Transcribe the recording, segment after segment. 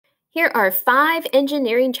Here are 5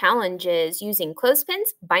 engineering challenges using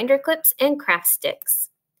clothespins, binder clips, and craft sticks.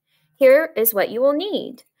 Here is what you will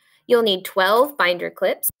need. You'll need 12 binder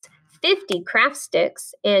clips, 50 craft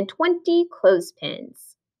sticks, and 20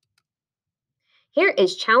 clothespins. Here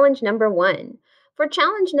is challenge number 1. For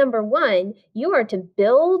challenge number 1, you are to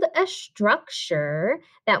build a structure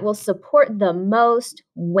that will support the most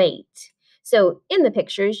weight. So in the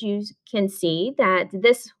pictures, you can see that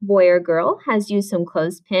this boy or girl has used some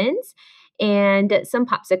clothespins and some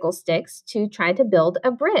popsicle sticks to try to build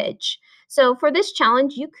a bridge. So for this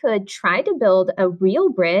challenge, you could try to build a real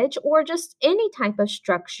bridge or just any type of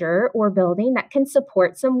structure or building that can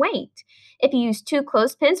support some weight. If you use 2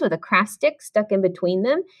 clothespins with a craft stick stuck in between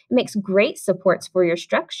them, it makes great supports for your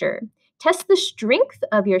structure. Test the strength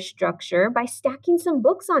of your structure by stacking some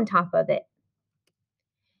books on top of it.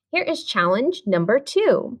 Here is challenge number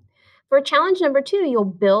 2. For challenge number 2, you'll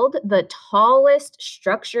build the tallest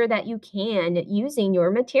structure that you can using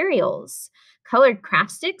your materials. Colored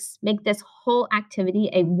craft sticks make this whole activity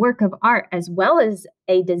a work of art as well as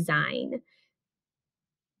a design.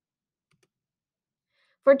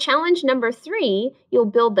 For challenge number 3, you'll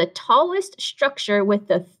build the tallest structure with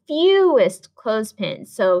the fewest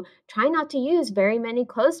clothespins. So try not to use very many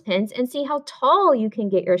clothespins and see how tall you can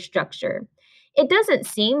get your structure. It doesn't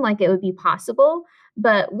seem like it would be possible,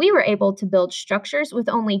 but we were able to build structures with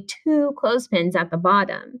only 2 clothespins at the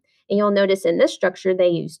bottom. And you'll notice in this structure, they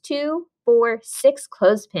used 2, 4, 6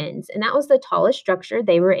 clothespins, and that was the tallest structure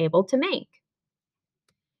they were able to make.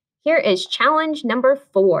 Here is challenge number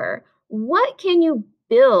 4. What can you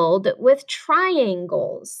build with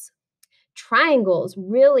triangles? Triangles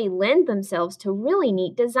really lend themselves to really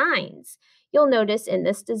neat designs. You'll notice in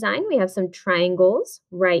this design, we have some triangles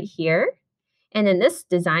right here. And in this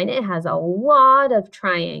design, it has a lot of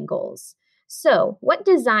triangles. So what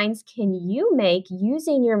designs can you make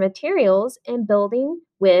using your materials and building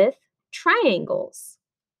with triangles?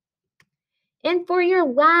 And for your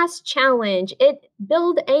last challenge,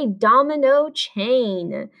 build a domino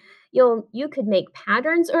chain. You could make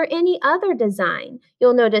patterns or any other design.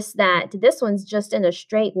 You'll notice that this one's just in a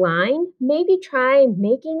straight line. Maybe try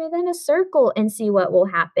making it in a circle and see what will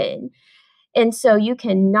happen. And so you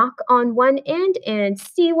can knock on one end and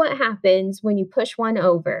see what happens when you push one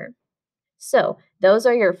over. So those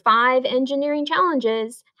are your 5 engineering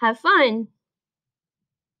challenges. Have fun!